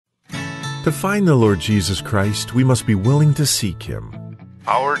To find the Lord Jesus Christ, we must be willing to seek Him.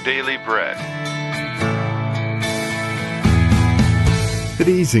 Our Daily Bread.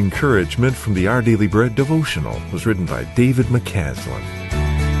 Today's encouragement from the Our Daily Bread devotional was written by David McCaslin.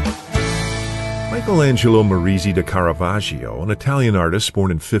 Michelangelo Merisi da Caravaggio, an Italian artist born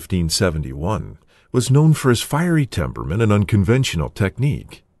in 1571, was known for his fiery temperament and unconventional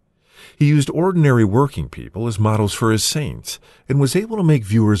technique. He used ordinary working people as models for his saints and was able to make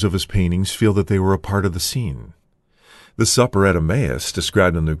viewers of his paintings feel that they were a part of the scene. The supper at Emmaus,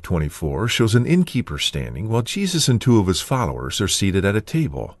 described in Luke 24, shows an innkeeper standing while Jesus and two of his followers are seated at a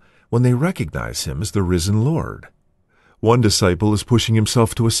table when they recognize him as the risen Lord. One disciple is pushing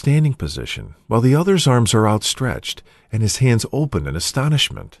himself to a standing position while the other's arms are outstretched and his hands open in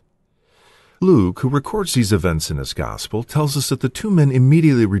astonishment. Luke, who records these events in his Gospel, tells us that the two men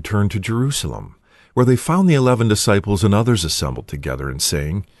immediately returned to Jerusalem, where they found the 11 disciples and others assembled together and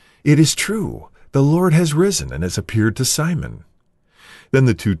saying, "It is true, the Lord has risen and has appeared to Simon." Then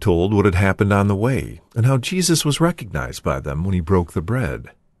the two told what had happened on the way and how Jesus was recognized by them when he broke the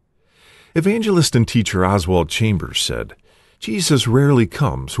bread. Evangelist and teacher Oswald Chambers said, "Jesus rarely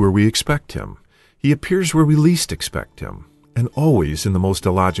comes where we expect him. He appears where we least expect him, and always in the most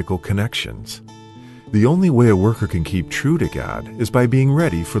illogical connections. The only way a worker can keep true to God is by being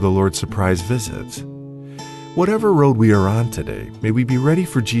ready for the Lord's surprise visits. Whatever road we are on today, may we be ready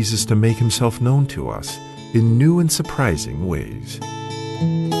for Jesus to make himself known to us in new and surprising ways."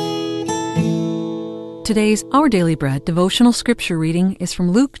 Today's Our Daily Bread devotional scripture reading is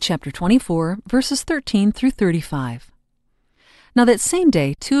from Luke chapter 24, verses 13 through 35. Now that same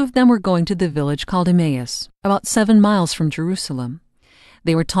day, two of them were going to the village called Emmaus, about 7 miles from Jerusalem.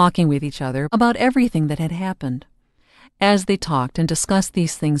 They were talking with each other about everything that had happened. As they talked and discussed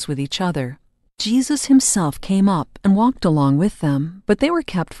these things with each other, Jesus himself came up and walked along with them, but they were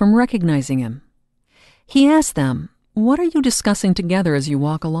kept from recognizing him. He asked them, "What are you discussing together as you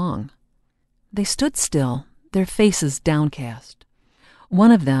walk along?" They stood still, their faces downcast.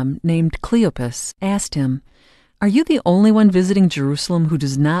 One of them, named Cleopas, asked him, "Are you the only one visiting Jerusalem who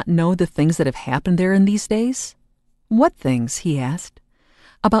does not know the things that have happened there in these days?" "What things?" he asked.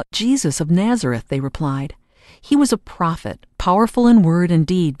 "About Jesus of Nazareth," they replied. "He was a prophet, powerful in word and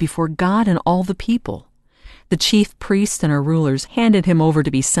deed before God and all the people. The chief priests and our rulers handed him over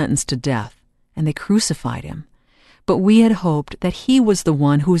to be sentenced to death, and they crucified him. But we had hoped that he was the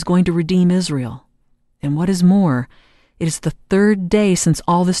one who was going to redeem Israel. And what is more, it is the 3rd day since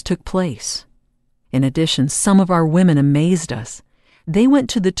all this took place. In addition, some of our women amazed us. They went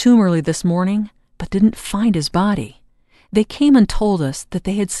to the tomb early this morning, but didn't find his body. They came and told us that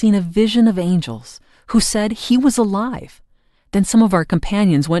they had seen a vision of angels who said he was alive. Then some of our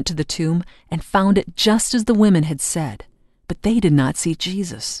companions went to the tomb and found it just as the women had said, but they did not see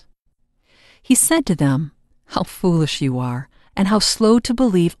Jesus." He said to them, "How foolish you are, and how slow to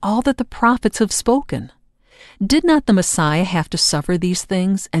believe all that the prophets have spoken. Did not the Messiah have to suffer these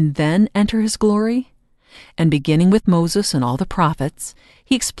things and then enter his glory?" And beginning with Moses and all the prophets,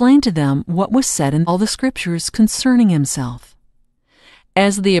 he explained to them what was said in all the scriptures concerning himself.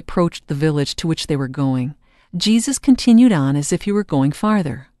 As they approached the village to which they were going, Jesus continued on as if he were going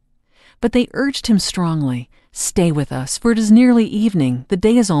farther. But they urged him strongly, "Stay with us, for it is nearly evening, the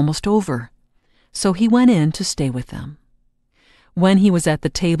day is almost over." So he went in to stay with them. When he was at the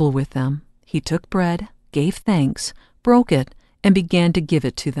table with them, he took bread, gave thanks, broke it, and began to give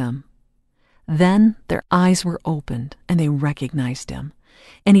it to them. Then their eyes were opened, and they recognized him,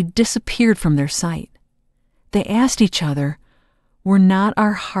 and he disappeared from their sight. They asked each other, "Were not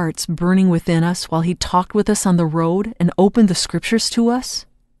our hearts burning within us while he talked with us on the road and opened the scriptures to us?"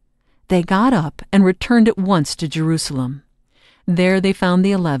 They got up and returned at once to Jerusalem. There they found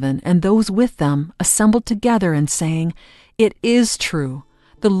the 11 and those with them assembled together and saying, "It is true,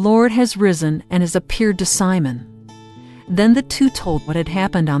 the Lord has risen and has appeared to Simon." Then the two told what had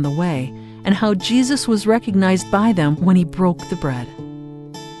happened on the way and how Jesus was recognized by them when he broke the bread.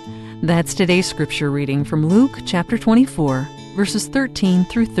 That's today's scripture reading from Luke chapter 24, verses 13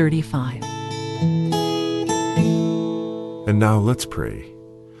 through 35. And now let's pray.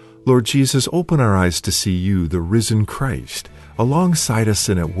 Lord Jesus, open our eyes to see you, the risen Christ, alongside us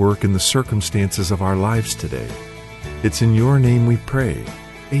and at work in the circumstances of our lives today. It's in your name we pray.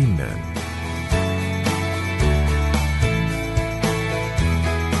 Amen.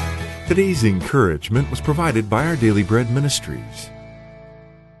 Today's encouragement was provided by Our Daily Bread Ministries.